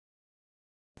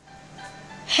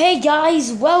Hey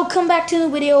guys, welcome back to the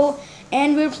video,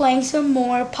 and we're playing some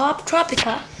more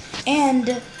Poptropica.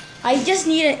 And I just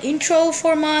need an intro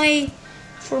for my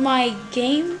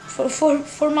game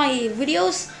for my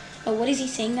videos. What is he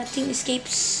saying? That thing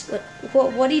escapes.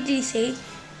 What did he say?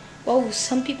 Oh,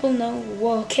 some people know.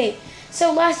 Whoa, okay.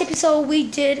 So last episode we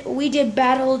did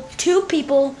battle two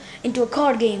people into a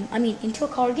card game. Into a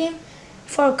card game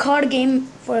for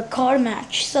a card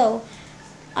match. So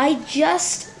I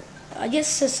just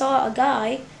saw a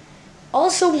guy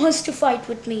also wants to fight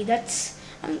with me.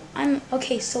 I'm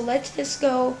okay. So let's just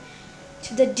go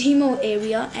to the demo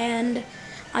area, and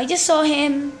I just saw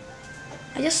him,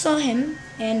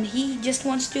 and he just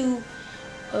wants to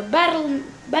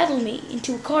battle me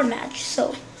into a card match.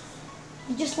 So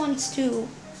he just wants to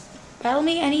battle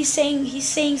me, and he's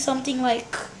saying something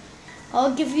like,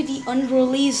 "I'll give you the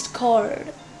unreleased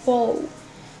card." Whoa,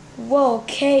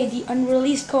 okay, the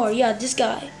unreleased card. Yeah, this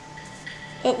guy.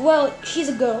 Well, she's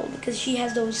a girl because she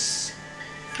has those.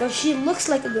 Well, she looks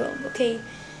like a girl. Okay.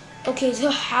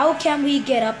 So how can we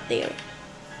get up there?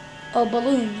 Oh,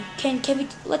 balloon. Can we?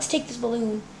 Let's take this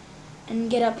balloon and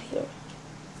get up here.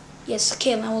 Yes.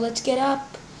 Okay. Now let's get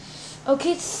up.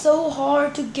 Okay, it's so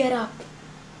hard to get up.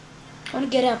 I want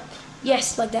to get up.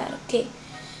 Yes, like that. Okay.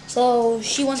 So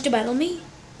she wants to battle me.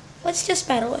 Let's just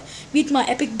battle it. Beat my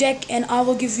epic deck, and I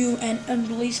will give you an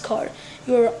unreleased card.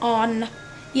 You're on.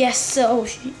 Yes, so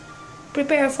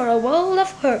prepare for a world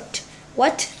of hurt.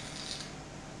 What?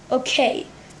 Okay,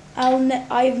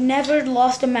 I've never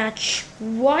lost a match.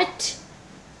 What?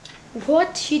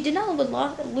 She did not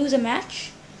lose a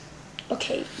match?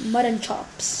 Okay, Mutton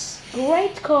chops.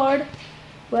 Great card.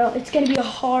 Well, it's gonna be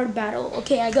a hard battle.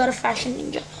 Okay, I got a fashion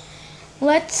ninja.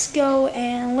 Let's go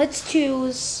and let's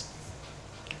choose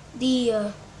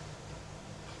the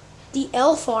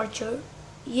elf archer.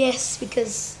 Yes,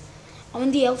 because I'm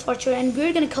in the elf archer, and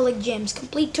we're gonna collect gems.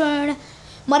 Complete turn.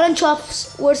 Mutton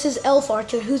chops versus elf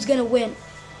archer. Who's gonna win?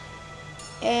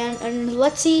 And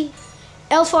let's see.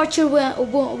 Elf archer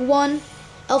won.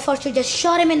 Elf archer just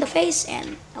shot him in the face,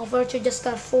 and elf archer just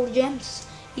got 4 gems.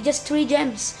 He just 3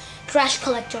 gems. Trash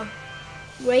collector.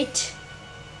 Great.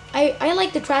 I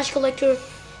like the trash collector.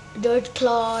 Dirt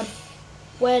clod.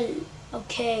 Well,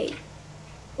 okay.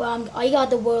 Well, I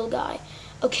got the world guy.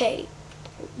 Okay.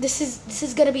 This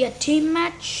is gonna be a team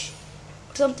match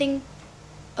or something.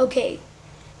 Okay,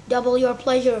 double your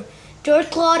pleasure. Dirt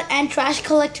clod and trash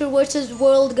collector versus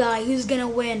world guy. Who's gonna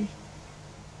win?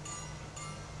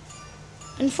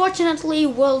 Unfortunately,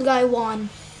 world guy won.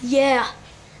 Yeah,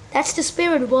 that's the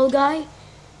spirit, world guy.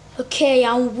 Okay,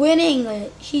 I'm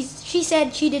winning. She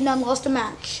said she did not lost a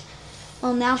match.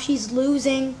 Well, now she's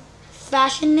losing.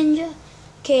 Fashion ninja.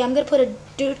 Okay, I'm gonna put a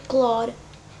dirt clod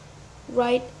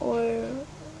right or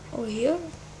here.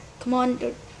 Come on,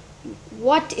 dirt.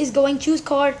 What is going? Choose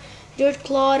card. Dirt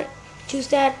clod. Choose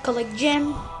that. Collect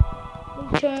gem.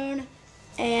 Return.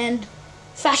 And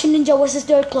fashion ninja versus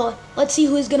dirt clod. Let's see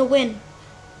who is gonna win.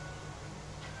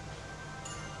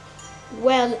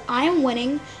 Well, I am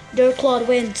winning. Dirt clod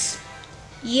wins.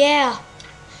 Yeah,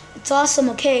 it's awesome.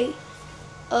 Okay.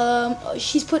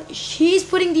 She's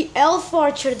putting the elf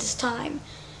archer this time.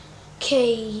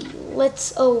 Okay,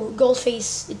 gold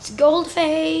face. It's gold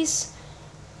face.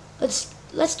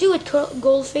 Let's do it,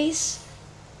 gold face.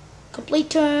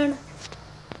 Complete turn.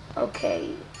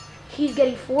 Okay, he's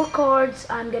getting 4 cards.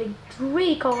 I'm getting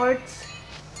 3 cards.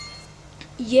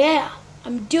 Yeah,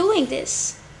 I'm doing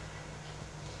this.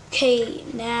 Okay,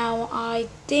 now I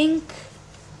think.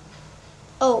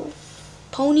 Oh,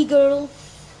 pony girl,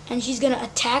 and she's gonna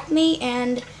attack me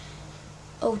and.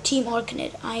 Oh, Team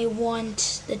Archnid. I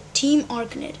want the Team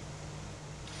Archnid.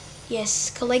 Yes,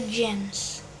 collect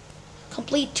gems.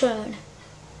 Complete turn.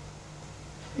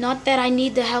 Not that I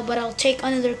need the help, but I'll take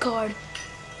another card.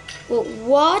 Well,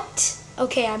 what?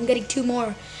 Okay, I'm getting 2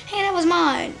 more. Hey, that was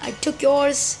mine. I took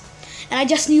yours. And I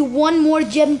just need 1 more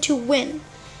gem to win.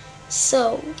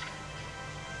 So,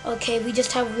 okay, we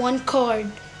just have 1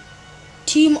 card.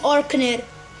 Team Archnid.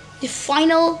 The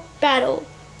final battle.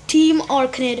 Team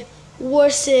Archnid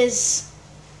versus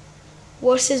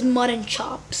Mutton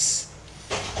chops.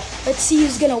 Let's see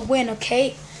who's gonna win.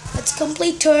 Okay, let's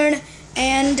complete turn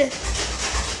and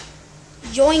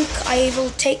yoink. I will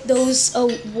take those.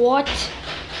 Oh, what?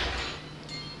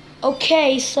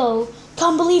 Okay, so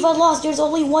can't believe I lost. There's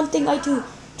only one thing I do.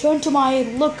 Turn to my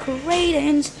look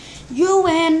ratings. You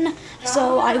win.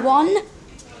 So I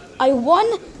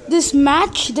won this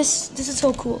match. This is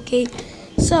so cool. Okay,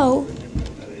 so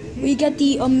we get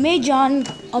the Omegon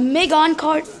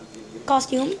card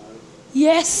costume.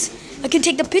 Yes, I can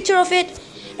take the picture of it,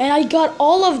 and I got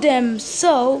all of them.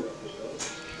 So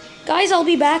Guys, I'll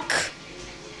be back.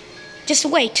 Just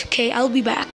wait, okay? I'll be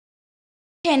back.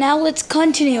 Okay, now let's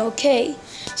continue, okay?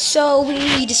 So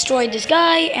we destroyed this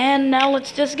guy, and now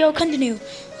let's just go continue.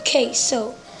 Okay,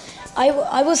 so I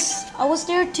was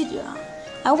there to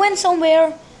I went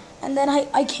somewhere, and then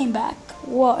I came back.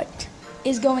 What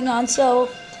is going on? So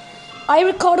I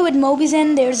recorded with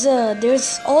Mobizen.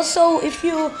 There's also, if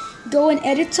you go and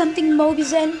edit something in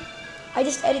Mobizen, I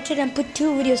just edited and put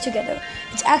 2 videos together.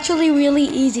 It's actually really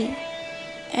easy,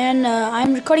 and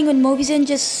I'm recording with Mobizen.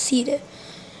 Just see it.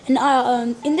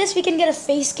 And in this we can get a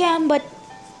face cam, but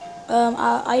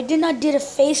I did not did a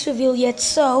face reveal yet,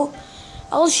 so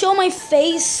I'll show my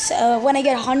face when I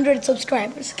get 100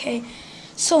 subscribers. Okay.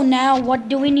 So now what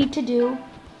do we need to do?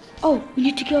 Oh, we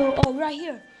need to go. Oh, right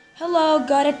here. Hello,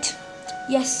 got it.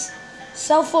 Yes.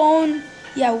 Cell phone.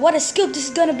 Yeah, what a scoop. This is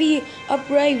gonna be up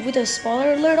right with a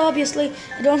spoiler alert, obviously.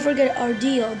 And don't forget our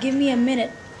deal. Give me a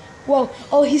minute. Whoa.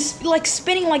 Oh, he's like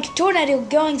spinning like a tornado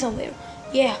going somewhere.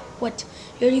 Yeah, what?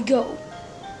 Here you go.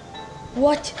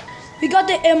 What? We got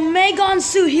the Megan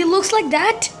suit. He looks like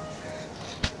that?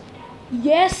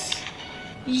 Yes.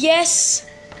 Yes.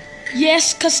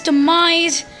 Yes,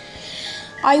 customize.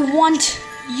 I want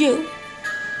you.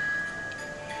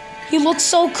 He looks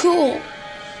so cool.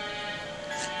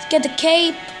 Get the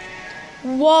cape.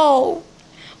 Whoa.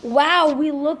 Wow,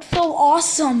 we look so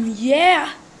awesome.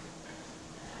 Yeah.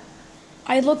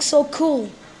 I look so cool.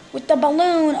 With the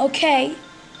balloon, okay.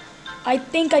 I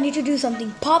think I need to do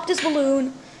something. Pop this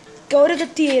balloon, go to the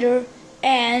theater,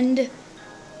 and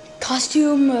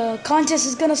costume contest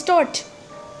is gonna start.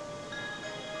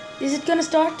 Is it gonna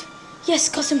start? Yes,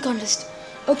 costume contest.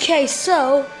 Okay,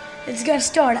 so it's gonna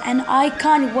start, and I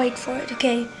can't wait for it.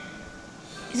 Okay,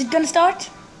 is it gonna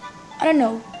start? I don't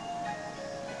know.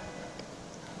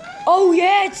 Oh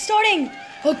yeah, it's starting.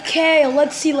 Okay,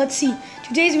 let's see.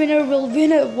 Today's winner will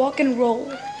win a walk and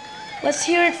roll. Let's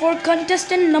hear it for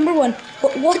contestant number 1.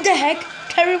 What the heck?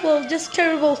 Terrible, just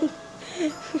terrible.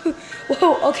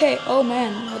 Whoa, okay. Oh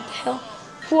man, what the hell?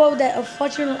 Whoa, that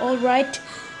unfortunate. All right.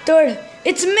 3rd,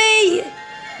 it's me.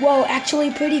 Whoa, actually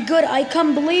pretty good. I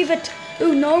can't believe it.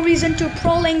 Ooh, no reason to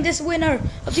prolong this winner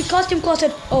of the costume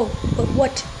closet. Oh, but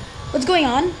what? What's going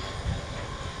on?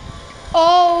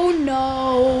 Oh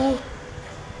no.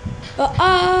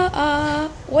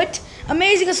 What?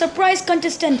 Amazing, a surprise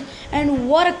contestant, and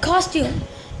what a costume.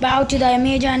 Bow to the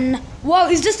image and wow,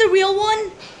 is this the real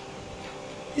one?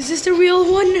 Is this the real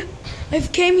one?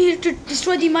 I've came here to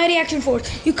destroy the mighty action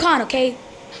force. You can't, okay?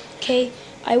 Okay,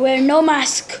 I wear no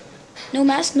mask. No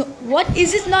mask? No. What?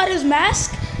 Is it not his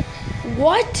mask?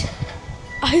 What?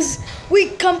 We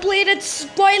completed,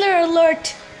 spoiler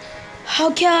alert. How,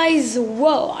 guys?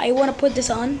 Whoa, I want to put this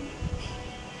on.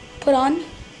 Put on.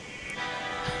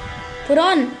 Put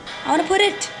on. I want to put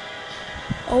it.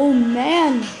 Oh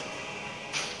man.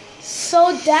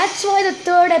 So that's why the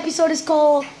 3rd episode is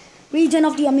called Region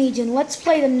of the Amazing. Let's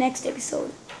play the next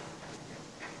episode.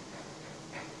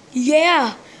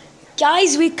 Yeah.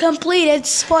 Guys, we completed,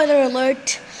 spoiler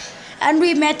alert, and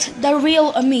we met the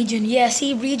real Amazing. Yeah,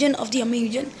 see, Region of the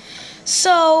Amazing.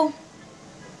 So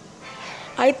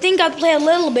I think I'll play a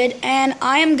little bit, and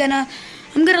I'm gonna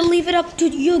leave it up to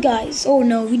you guys. Oh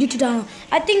no, we need to download.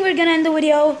 I think we're gonna end the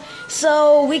video.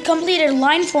 So we completed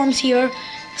line forms here.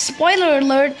 Spoiler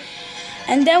alert.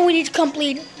 And then we need to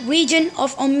complete Region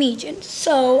of Amazing.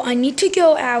 So I need to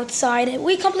go outside.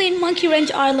 We complete Monkey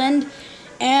Ranch Island.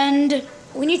 And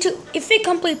we need to, if we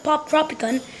complete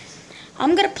Poptropica,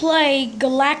 I'm gonna play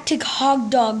Galactic Hot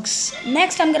Dogs.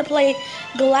 Next I'm gonna play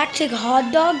Galactic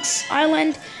Hot Dogs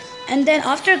Island. And then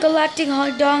after Galactic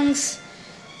Hot Dogs,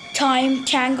 Time,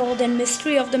 Tangled, and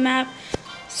Mystery of the Map,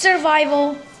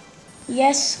 Survival.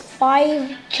 Yes,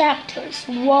 5 chapters.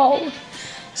 Whoa.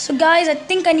 So guys, I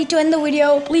think I need to end the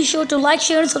video. Please sure to like,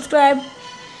 share, and subscribe.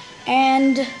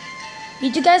 And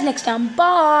meet you guys next time.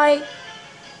 Bye.